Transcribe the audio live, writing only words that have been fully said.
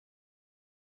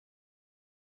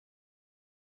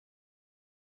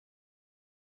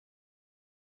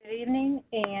Good evening,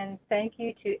 and thank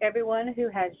you to everyone who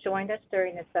has joined us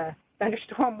during this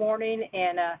thunderstorm warning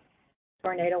and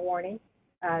tornado warning.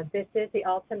 This is the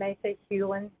Altamesa,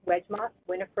 Hulen, Wedgmont,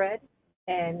 Winifred,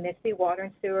 and Misty Water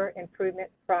and Sewer Improvement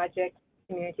Project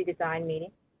Community Design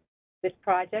Meeting. This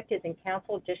project is in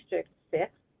Council District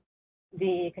 6.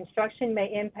 The construction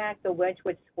may impact the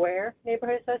Wedgwood Square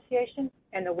Neighborhood Association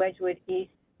and the Wedgwood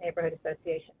East Neighborhood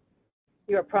Association.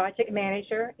 Your project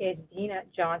manager is Dina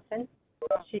Johnson.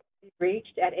 She can be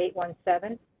reached at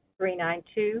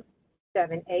 817-392-7866,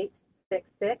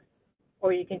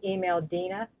 or you can email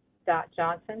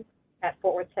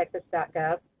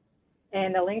dina.johnson@fortworthtexas.gov.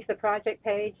 And the link to the project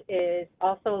page is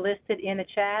also listed in the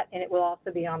chat, and it will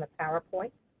also be on the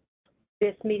PowerPoint.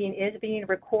 This meeting is being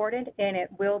recorded, and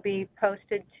it will be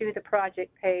posted to the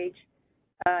project page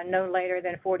no later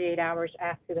than 48 hours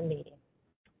after the meeting.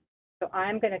 So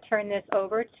I'm going to turn this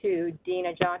over to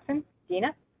Dina Johnson.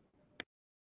 Dina?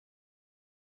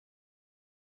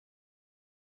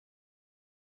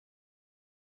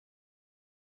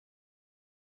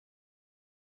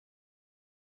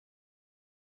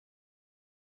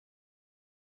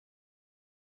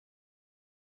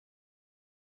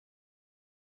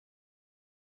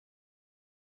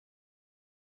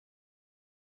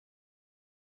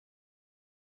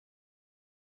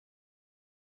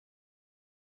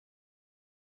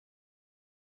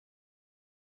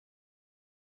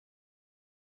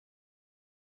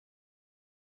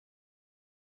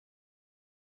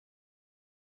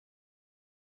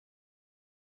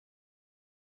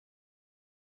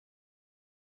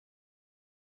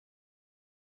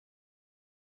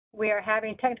 We are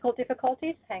having technical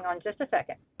difficulties. Hang on just a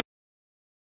second.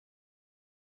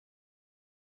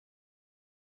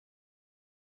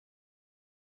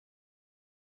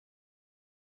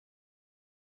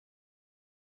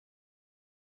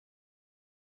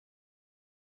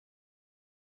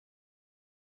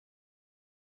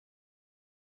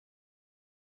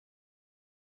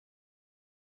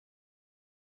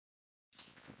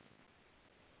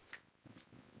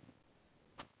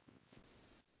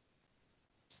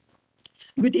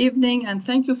 Good evening, and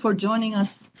thank you for joining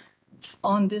us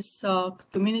on this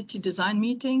community design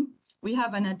meeting. We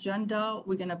have an agenda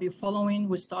we're going to be following.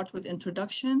 We start with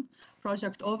introduction,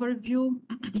 project overview,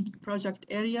 project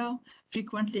area,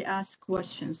 frequently asked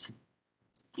questions.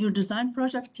 Your design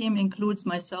project team includes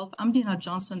myself. I'm Dina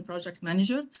Johnson, project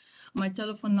manager. My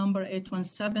telephone number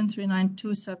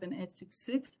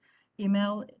 817-392-7866.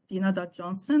 Email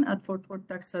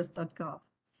dina.johnson@fortworthtexas.gov.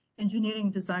 Engineering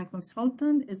design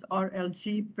consultant is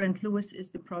RLG. Brent Lewis is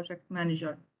the project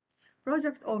manager.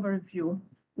 Project overview.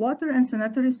 Water and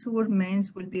sanitary sewer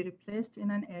mains will be replaced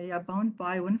in an area bound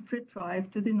by Winifred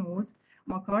Drive to the north,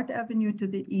 McCart Avenue to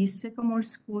the east, Sycamore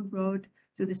School Road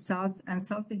to the south, and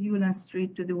South Hulen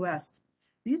Street to the west.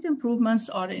 These improvements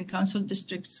are in Council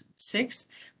District 6.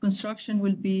 Construction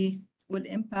will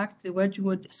impact the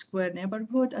Wedgwood Square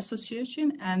Neighborhood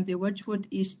Association and the Wedgwood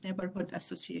East Neighborhood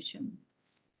Association.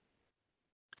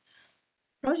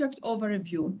 Project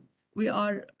overview. We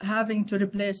are having to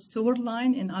replace sewer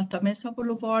line in Altamesa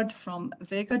Boulevard from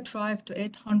Vega Drive to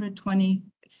 820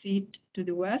 feet to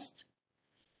the west.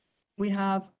 We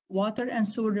have water and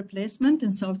sewer replacement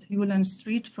in South Hulen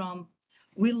Street from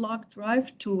Wheelock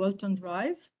Drive to Wilton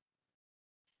Drive.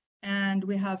 And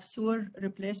we have sewer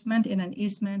replacement in an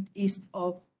easement east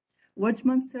of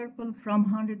Wedgmont Circle from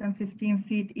 115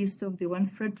 feet east of the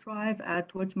Winifred Drive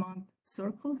at Wedgmont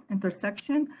Circle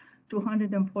intersection,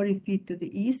 240 feet to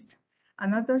the east.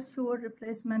 Another sewer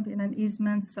replacement in an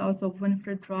easement south of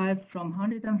Winifred Drive from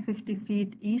 150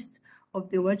 feet east of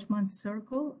the Wedgmont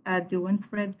Circle at the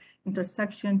Winifred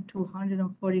intersection,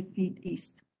 240 feet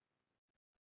east.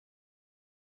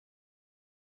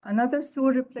 Another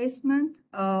sewer replacement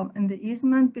in the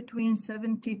easement between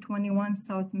 7021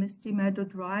 South Misty Meadow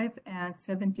Drive and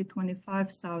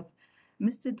 7025 South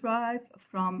Misty Drive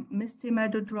from Misty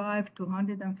Meadow Drive to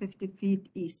 150 feet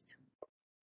east.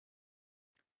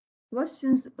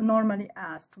 Questions normally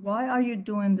asked: why are you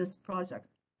doing this project?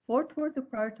 Fort Worth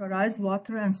prioritized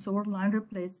water and sewer line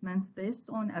replacements based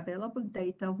on available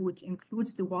data, which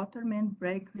includes the water main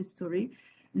break history,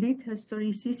 leak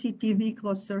history, CCTV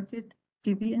closed circuit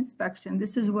TV inspection.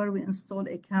 This is where we install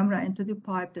a camera into the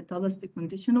pipe to tell us the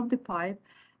condition of the pipe,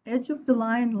 edge of the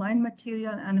line, line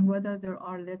material, and whether there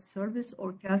are lead service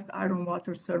or cast iron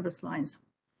water service lines.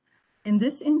 In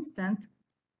this instant,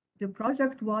 the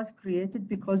project was created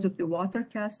because of the water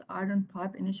cast iron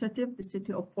pipe initiative the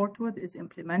city of Fort Worth is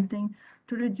implementing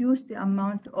to reduce the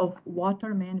amount of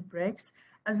water main breaks,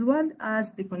 as well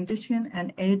as the condition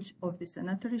and age of the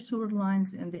sanitary sewer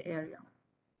lines in the area.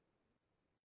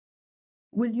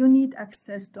 Will you need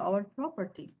access to our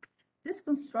property? This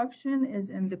construction is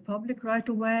in the public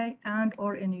right-of-way and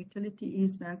or in utility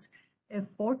easements. If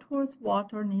Fort Worth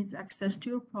Water needs access to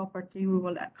your property, we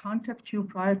will contact you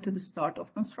prior to the start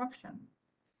of construction.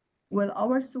 Will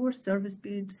our sewer service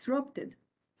be disrupted?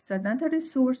 Sanitary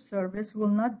sewer service will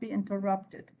not be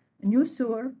interrupted. New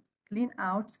sewer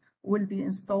clean-outs will be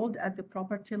installed at the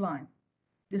property line.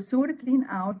 The sewer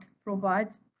clean-out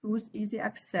provides crews easy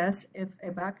access if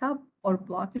a backup or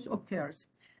blockage occurs.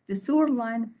 The sewer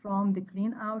line from the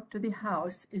clean-out to the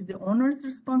house is the owner's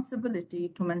responsibility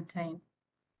to maintain.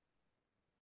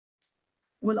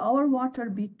 Will our water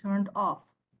be turned off?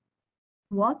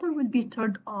 Water will be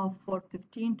turned off for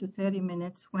 15 to 30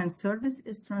 minutes when service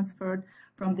is transferred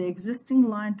from the existing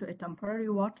line to a temporary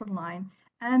water line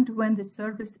and when the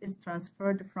service is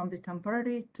transferred from the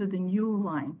temporary to the new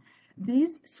line.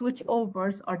 These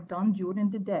switchovers are done during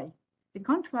the day. The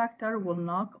contractor will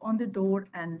knock on the door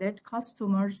and let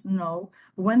customers know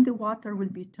when the water will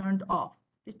be turned off.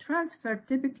 The transfer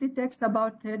typically takes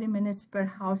about 30 minutes per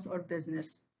house or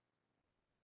business.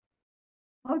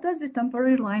 How does the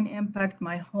temporary line impact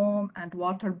my home and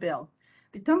water bill?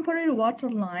 The temporary water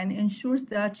line ensures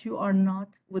that you are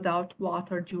not without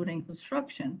water during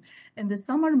construction. In the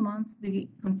summer months, the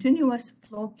continuous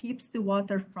flow keeps the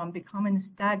water from becoming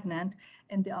stagnant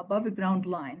in the above-ground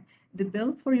line. The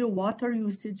bill for your water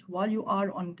usage while you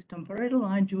are on the temporary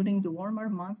line during the warmer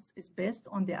months is based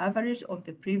on the average of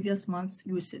the previous month's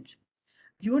usage.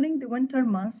 During the winter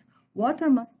months, water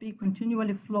must be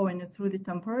continually flowing through the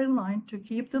temporary line to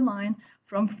keep the line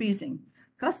from freezing.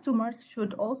 Customers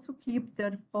should also keep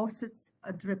their faucets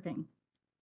dripping.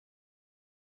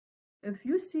 If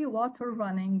you see water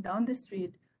running down the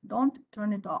street, don't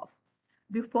turn it off.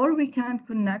 Before we can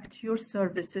connect your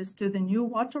services to the new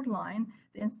water line,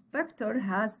 the inspector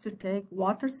has to take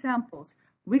water samples.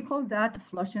 We call that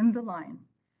flushing the line.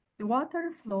 The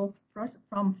water flow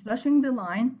from flushing the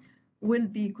line will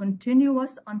be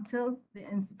continuous until the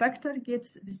inspector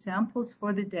gets the samples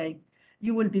for the day.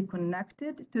 You will be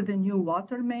connected to the new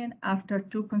water main after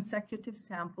 2 consecutive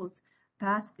samples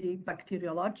pass the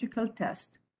bacteriological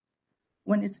test.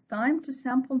 When it's time to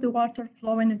sample the water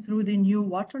flowing through the new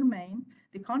water main,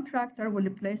 the contractor will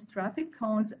place traffic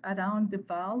cones around the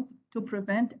valve to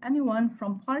prevent anyone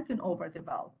from parking over the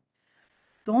valve.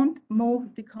 Don't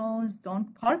move the cones,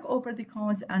 don't park over the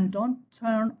cones, and don't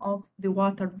turn off the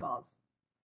water valve.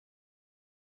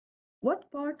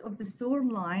 What part of the sewer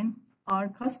line are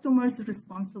customers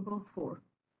responsible for?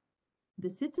 The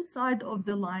city side of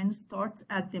the line starts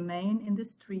at the main in the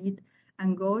street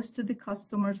and goes to the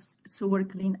customer's sewer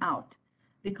clean out.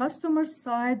 The customer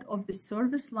side of the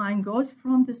service line goes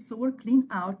from the sewer clean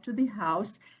out to the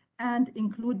house and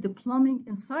include the plumbing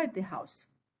inside the house.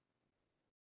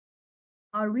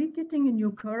 Are we getting a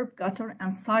new curb, gutter,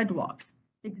 and sidewalks?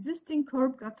 Existing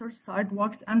curb, gutter,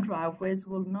 sidewalks, and driveways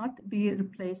will not be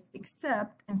replaced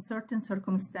except in certain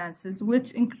circumstances,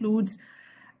 which includes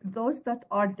those that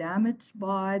are damaged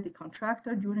by the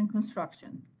contractor during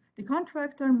construction. The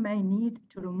contractor may need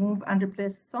to remove and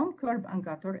replace some curb and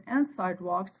gutter and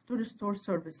sidewalks to restore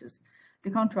services. The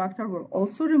contractor will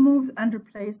also remove and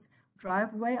replace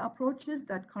driveway approaches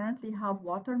that currently have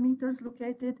water meters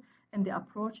located in the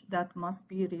approach that must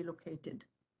be relocated.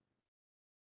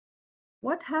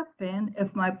 What happens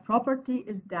if my property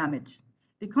is damaged?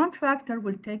 The contractor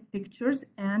will take pictures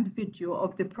and video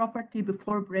of the property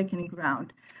before breaking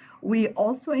ground. We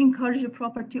also encourage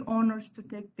property owners to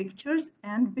take pictures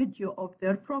and video of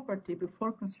their property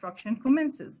before construction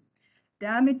commences.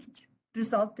 Damage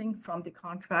resulting from the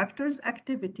contractor's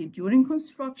activity during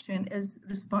construction is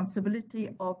responsibility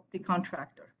of the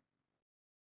contractor.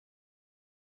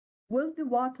 Will the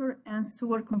water and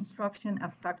sewer construction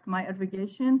affect my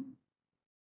irrigation?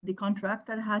 The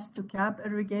contractor has to cap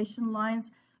irrigation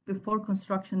lines before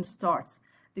construction starts.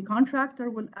 The contractor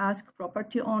will ask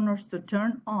property owners to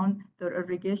turn on their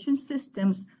irrigation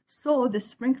systems so the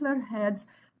sprinkler heads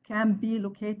can be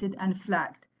located and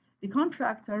flagged. The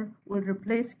contractor will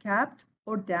replace capped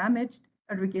or damaged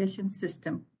irrigation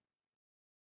system.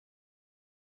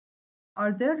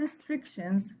 Are there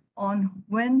restrictions on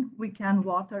when we can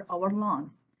water our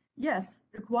lawns? Yes,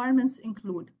 requirements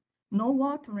include no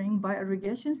watering by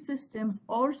irrigation systems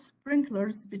or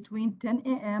sprinklers between 10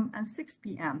 a.m. and 6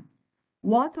 p.m.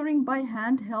 Watering by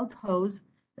handheld hose,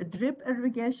 a drip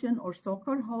irrigation or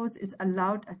soaker hose is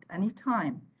allowed at any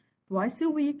time. Twice a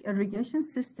week, irrigation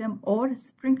system or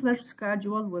sprinkler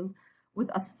schedule with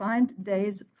assigned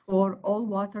days for all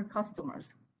water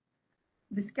customers.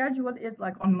 The schedule is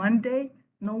like on Monday,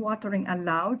 no watering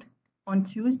allowed. On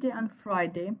Tuesday and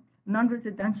Friday,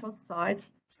 non-residential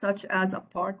sites such as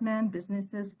apartment,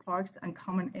 businesses, parks, and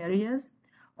common areas.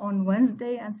 On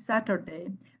Wednesday and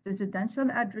Saturday,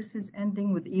 residential addresses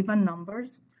ending with even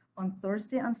numbers. On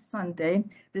Thursday and Sunday,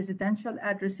 residential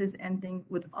addresses ending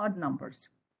with odd numbers.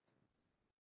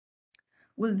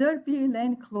 Will there be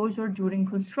lane closure during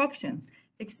construction?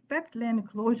 Expect lane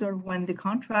closure when the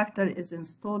contractor is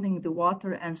installing the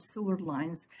water and sewer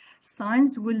lines.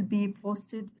 Signs will be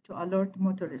posted to alert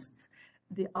motorists.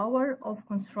 The hour of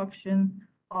construction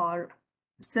are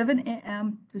 7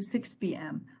 a.m. to 6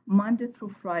 p.m., Monday through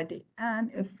Friday,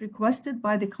 and if requested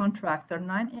by the contractor,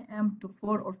 9 a.m. to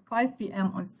 4 or 5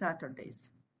 p.m. on Saturdays.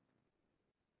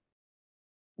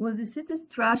 Will the city's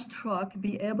trash truck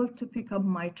be able to pick up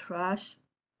my trash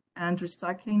and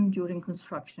recycling during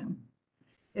construction?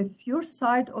 If your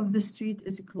side of the street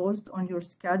is closed on your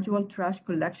scheduled trash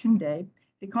collection day,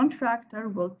 the contractor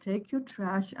will take your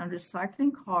trash and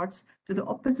recycling carts to the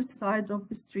opposite side of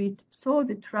the street so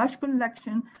the trash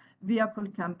collection vehicle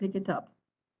can pick it up.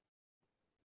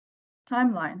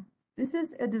 Timeline. This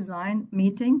is a design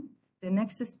meeting. The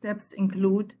next steps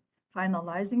include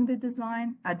finalizing the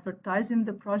design, advertising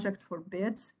the project for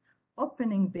bids,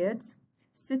 opening bids,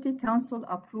 City Council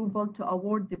approval to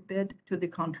award the bid to the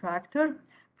contractor,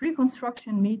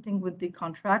 pre-construction meeting with the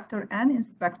contractor and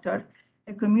inspector,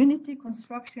 a community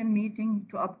construction meeting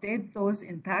to update those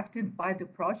impacted by the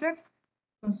project.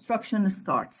 Construction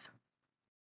starts.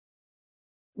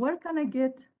 Where can I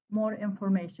get more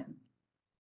information?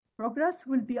 Progress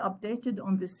will be updated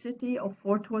on the City of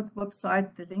Fort Worth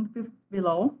website, the link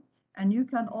below, and you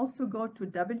can also go to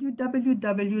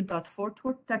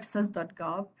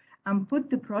www.fortworthtexas.gov and put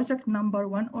the project number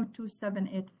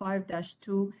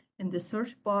 102785-2 in the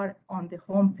search bar on the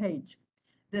home page.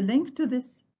 The link to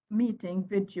this meeting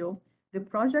video, the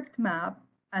project map,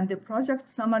 and the project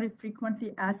summary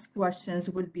frequently asked questions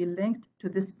will be linked to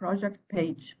this project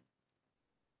page.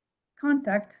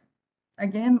 Contact.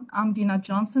 Again, I'm Dina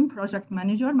Johnson, project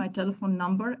manager. My telephone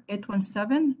number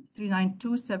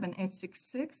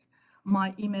 817-392-7866.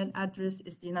 My email address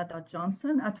is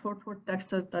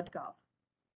dina.johnson@fortworthtexas.gov.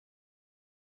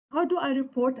 How do I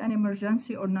report an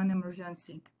emergency or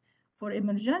non-emergency? For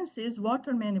emergencies,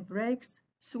 water main breaks,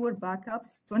 sewer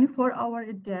backups, 24-hour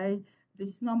a day.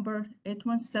 This number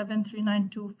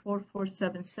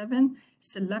 817-392-4477.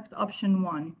 Select option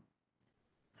 1.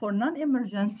 For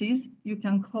non-emergencies, you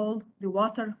can call the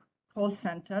water call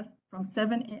center from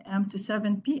 7 a.m. to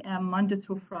 7 p.m. Monday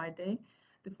through Friday.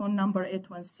 The phone number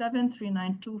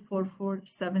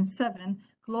 817-392-4477,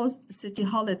 closed city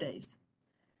holidays.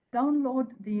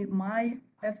 Download the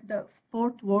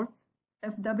Fort Worth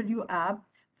FW app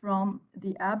from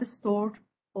the App Store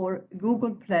or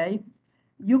Google Play.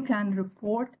 You can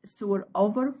report sewer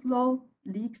overflow,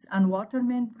 leaks and water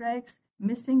main breaks,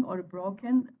 missing or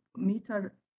broken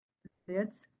meter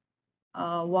lids,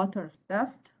 water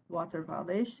theft, water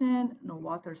violation, no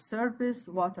water service,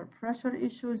 water pressure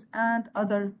issues, and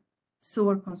other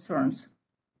sewer concerns.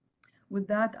 With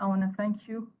that, I want to thank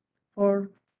you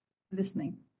for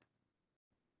listening.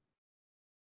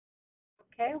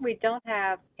 Okay, we don't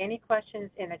have any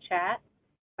questions in the chat.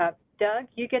 Doug,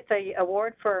 you get the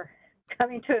award for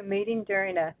coming to a meeting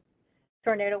during a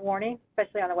tornado warning,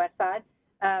 especially on the west side.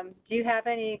 Do you have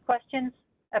any questions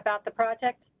about the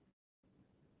project?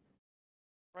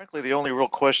 Frankly, the only real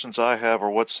questions I have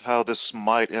are how this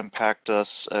might impact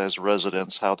us as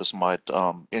residents, how this might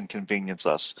inconvenience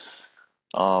us.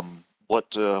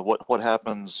 What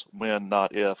happens when,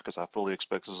 not if, because I fully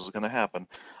expect this is going to happen.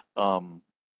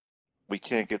 We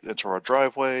can't get into our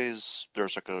driveways.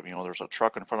 There's there's a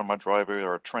truck in front of my driveway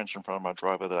or a trench in front of my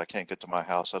driveway that I can't get to my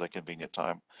house at a convenient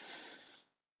time.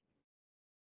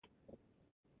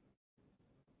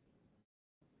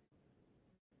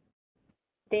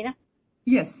 Dina?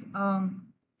 Yes.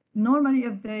 Normally,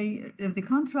 if the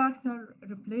contractor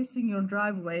replacing your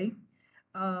driveway,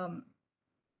 well,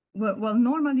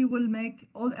 normally we'll make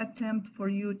all attempt for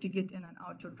you to get in and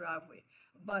out your driveway.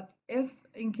 But if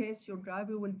in case your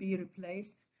driveway will be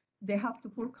replaced, they have to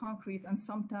pour concrete, and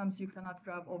sometimes you cannot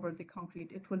drive over the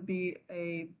concrete. It will be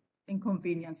a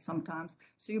inconvenience sometimes.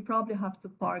 So you probably have to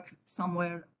park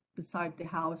somewhere beside the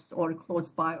house or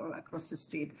close by or across the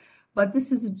street. But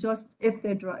this is just if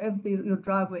your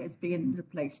driveway is being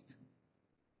replaced.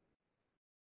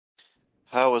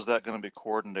 How is that going to be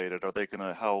coordinated? Are they going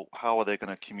to how are they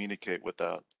going to communicate with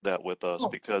that with us?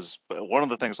 Because one of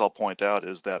the things I'll point out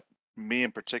is that me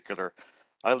in particular,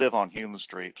 I live on Hulen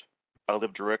Street. I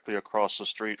live directly across the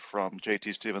street from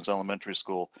J.T. Stevens Elementary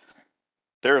School.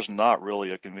 There's not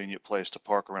really a convenient place to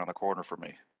park around the corner for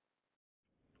me.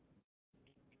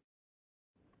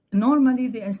 Normally,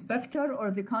 the inspector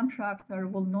or the contractor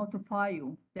will notify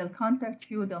you. They'll contact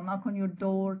you, they'll knock on your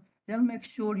door, they'll make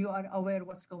sure you are aware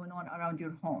what's going on around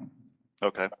your home.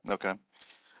 Okay, okay.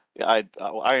 Yeah,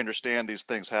 I understand these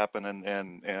things happen,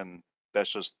 and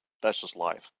that's just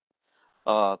life.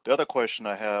 The other question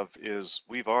I have is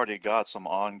we've already got some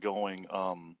ongoing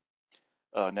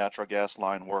natural gas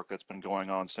line work that's been going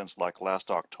on since like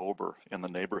last October in the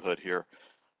neighborhood here.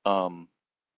 Um,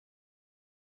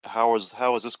 how is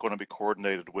this going to be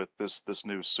coordinated with this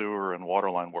new sewer and water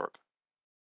line work?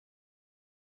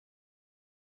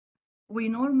 We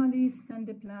normally send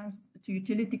the plans to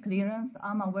utility clearance.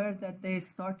 I'm aware that they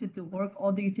started the work,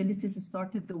 all the utilities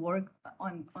started the work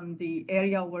on the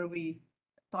area where we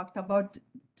talked about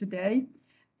today.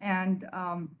 And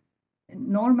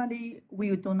normally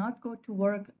we do not go to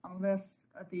work unless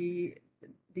the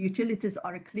utilities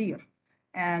are clear.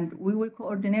 And we will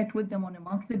coordinate with them on a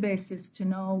monthly basis to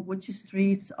know which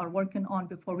streets are working on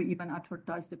before we even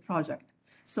advertise the project.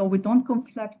 So we don't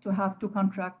conflict to have two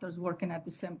contractors working at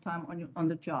the same time on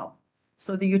the job.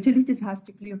 So the utilities has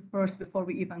to clear first before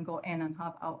we even go in and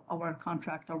have our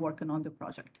contractor working on the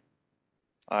project.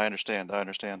 I understand. I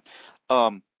understand.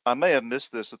 I may have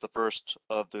missed this at the first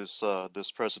of this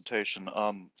this presentation.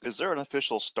 Is there an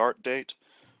official start date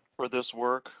for this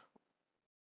work?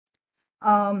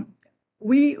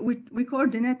 We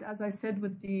coordinate, as I said,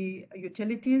 with the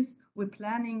utilities. We're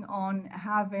planning on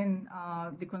having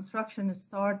the construction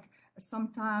start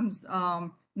sometimes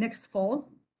next fall.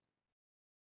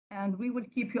 And we will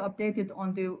keep you updated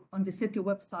on the city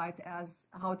website as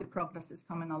how the progress is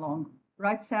coming along.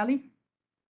 Right, Sally?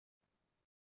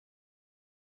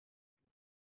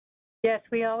 Yes,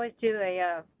 we always do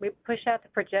we push out the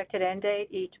projected end date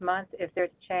each month if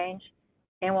there's a change.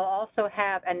 And we'll also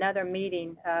have another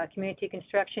meeting, community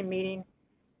construction meeting,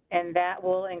 and that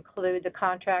will include the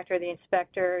contractor, the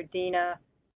inspector, Dina,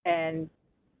 and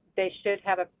they should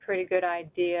have a pretty good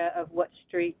idea of what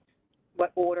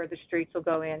order the streets will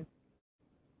go in.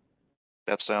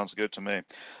 That sounds good to me.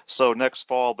 So next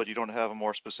fall, but you don't have a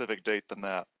more specific date than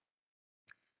that?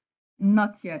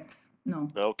 Not yet, no.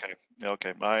 Okay,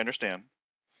 okay, I understand.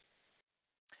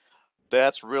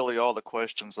 That's really all the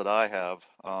questions that I have.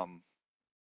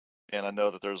 And I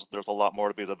know that there's a lot more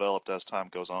to be developed as time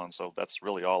goes on, so that's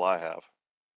really all I have.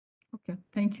 Okay,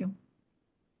 thank you.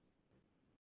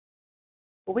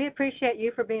 Well, we appreciate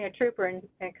you for being a trooper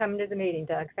and coming to the meeting,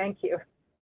 Doug. Thank you.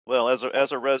 Well, as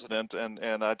a resident,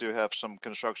 and I do have some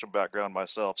construction background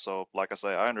myself, so like I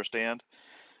say, I understand.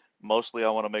 Mostly, I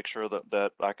want to make sure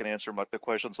that I can answer the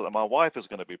questions that my wife is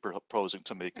going to be posing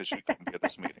to me because she couldn't be at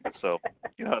this meeting. So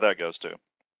you know how that goes too.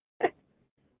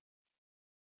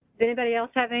 Does anybody else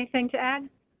have anything to add?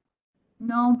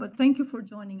 No, but thank you for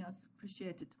joining us.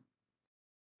 Appreciate it.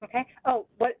 Okay. Oh,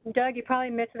 Doug, you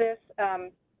probably missed this.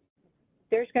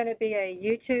 There's going to be a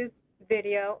YouTube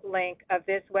video link of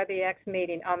this WebEx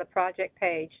meeting on the project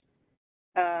page.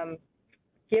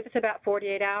 Give us about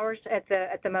 48 hours at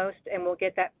the most, and we'll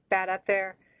get that up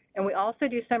there. And we also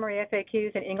do summary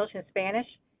FAQs in English and Spanish.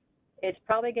 It's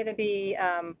probably going to be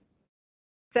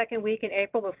second week in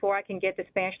April before I can get the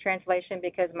Spanish translation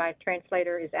because my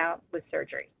translator is out with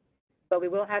surgery. But we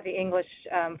will have the English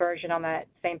version on that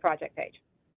same project page.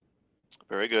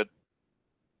 Very good.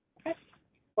 Okay.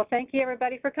 Well, thank you,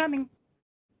 everybody, for coming.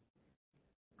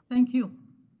 Thank you.